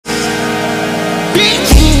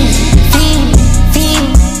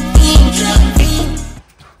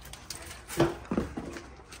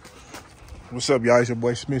What's up, y'all? It's your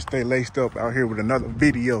boy Smith. Stay laced up out here with another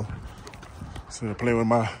video. So I'm playing with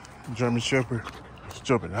my German Shepherd. It's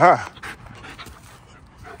jumping high.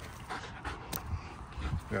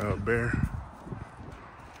 Got a bear.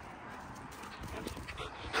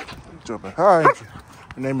 Jumping high. Her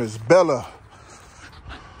name is Bella.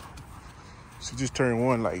 She just turned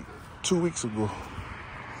 1 like 2 weeks ago.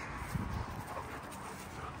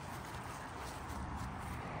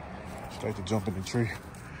 She like to jump in the tree.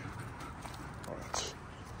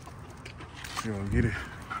 You don't get it.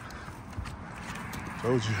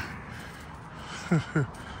 Told you.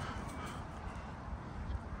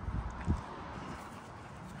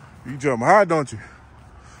 You jump high, don't you?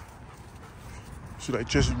 She like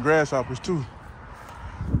chasing grasshoppers too.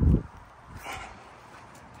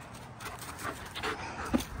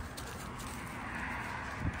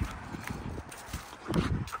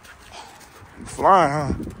 You flying,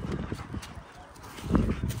 huh?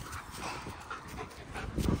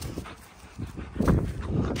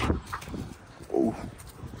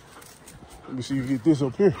 Let me see if you get this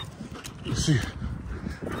up here. Let's see.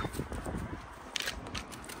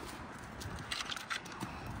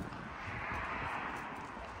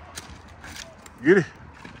 Get it.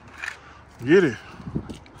 Get it.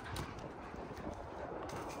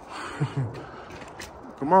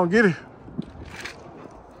 Come on, get it.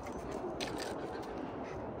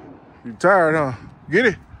 You tired, huh? Get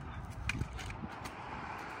it.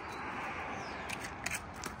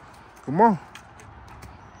 Come on.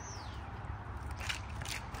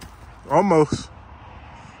 Almost.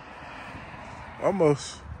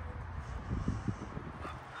 Almost.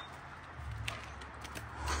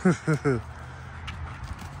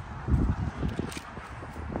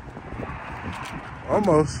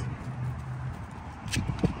 Almost.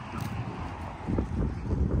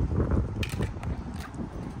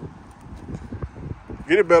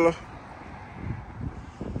 Get it, Bella.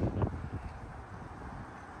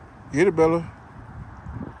 Get it, Bella.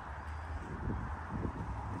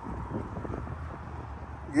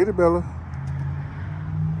 Get it, Bella.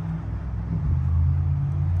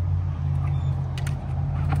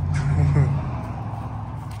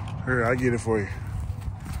 Here, I'll get it for you.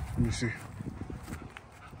 Let me see.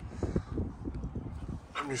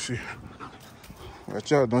 Let me see.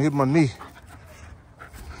 Watch out, don't hit my knee.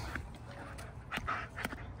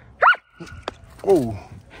 Oh.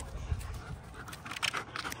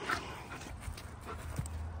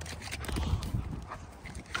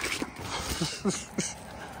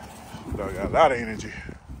 Dog got a lot of energy.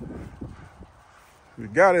 You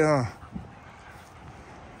got it, huh?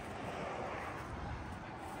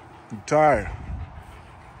 You tired.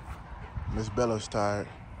 Miss Bella's tired.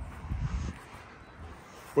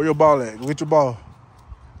 Where your ball at? Go get your ball.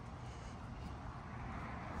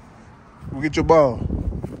 Go get your ball.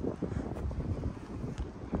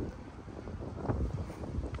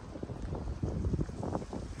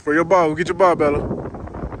 Where your ball? Go get your ball, Bella.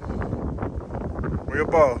 Where your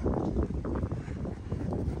ball?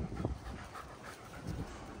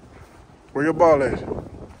 Where your ball at?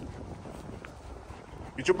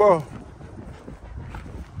 Get your ball.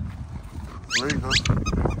 There you go.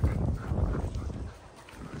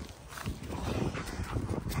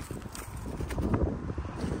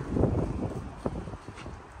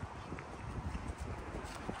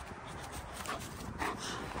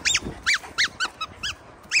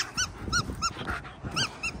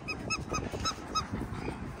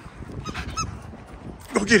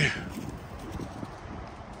 Go get it.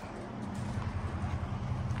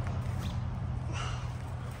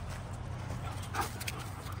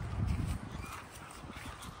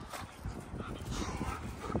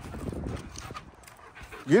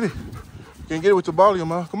 Get it. You can't get it with the ball in your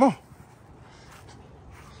mouth. Come on.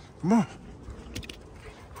 Come on.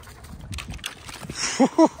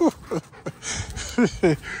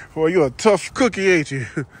 Boy, you're a tough cookie, ain't you?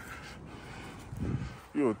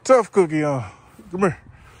 You're a tough cookie, huh? Come here.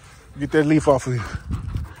 Get that leaf off of you.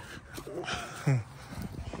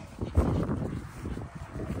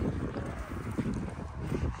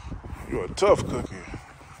 You're a tough cookie.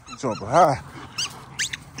 You jumping high.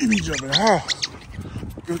 You be jumping high.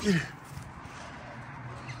 Go get it.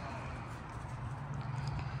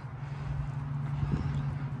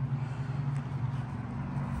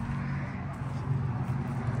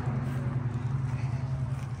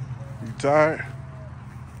 You tired?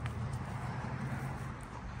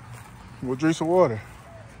 We'll drink some water.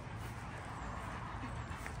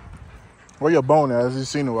 Where your bone at? I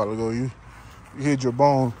just seen it a while ago. You hit your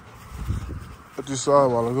bone. I just saw it a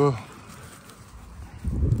while ago.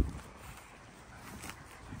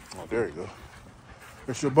 There you go.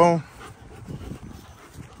 That's your bone.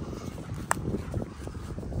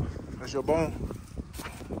 That's your bone.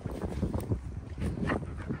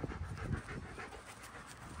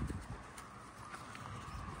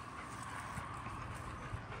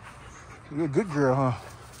 You're a good girl, huh?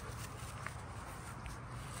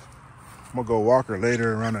 I'm gonna go walk her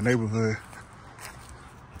later around the neighborhood.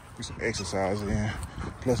 Do some exercise in.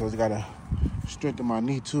 Plus, I just gotta strengthen my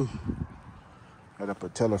knee too. Had a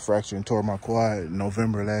patella fracture and tore my quad in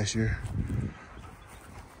November last year.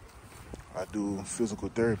 I do physical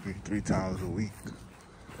therapy 3 times a week.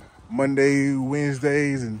 Monday,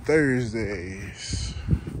 Wednesdays, and Thursdays.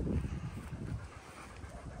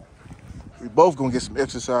 We both gonna get some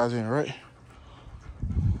exercise in, right?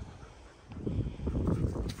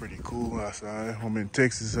 It's pretty cool outside. I'm in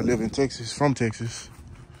Texas. I live in Texas, from Texas.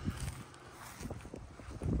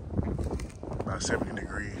 About 70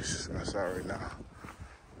 degrees outside right now.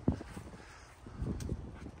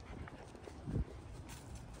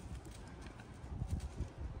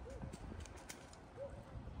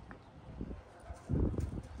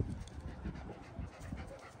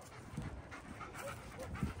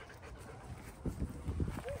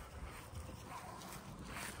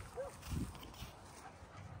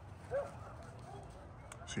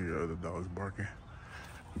 See your other dogs barking.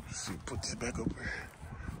 Let's see, put this back up here.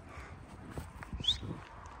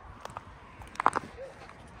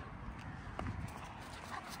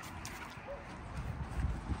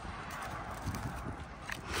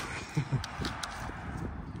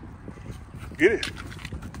 Get it.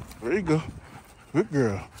 There you go. Good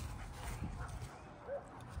girl.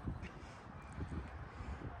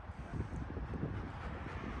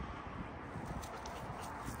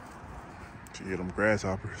 She get them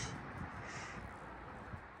grasshoppers.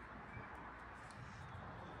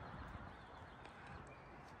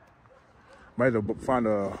 Might have find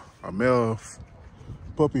a male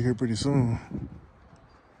puppy here pretty soon.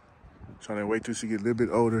 Trying to wait till she get a little bit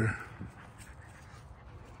older.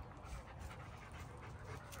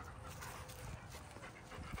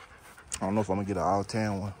 I don't know if I'm gonna get an all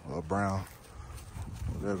tan one or a brown,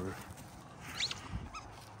 whatever.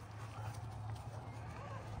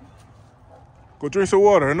 Go drink some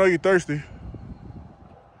water. I know you're thirsty.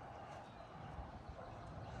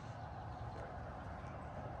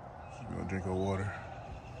 She's gonna drink her water.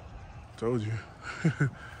 Told you.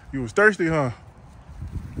 You was thirsty, huh?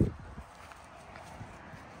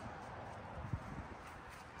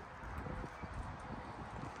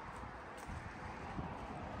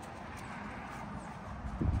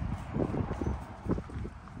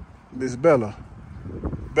 This Bella.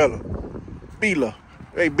 Bella. Bela.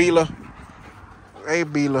 Hey, Bela. Hey,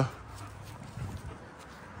 Bela.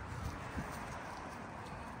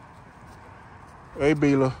 Hey,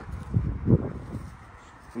 Bela.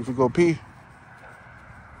 You should go pee.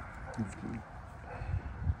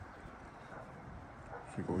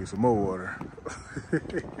 Should go get some more water.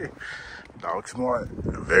 Dog smart.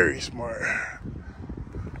 Very smart.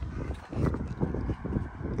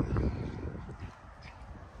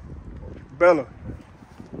 Bella.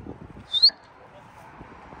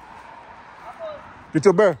 Get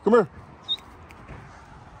your bear. Come here.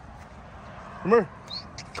 Come here.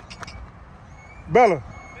 Bella.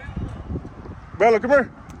 Bella, come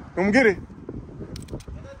here. Come get it.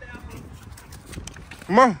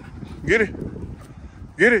 Come on. Get it.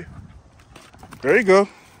 Get it. There you go.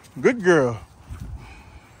 Good girl.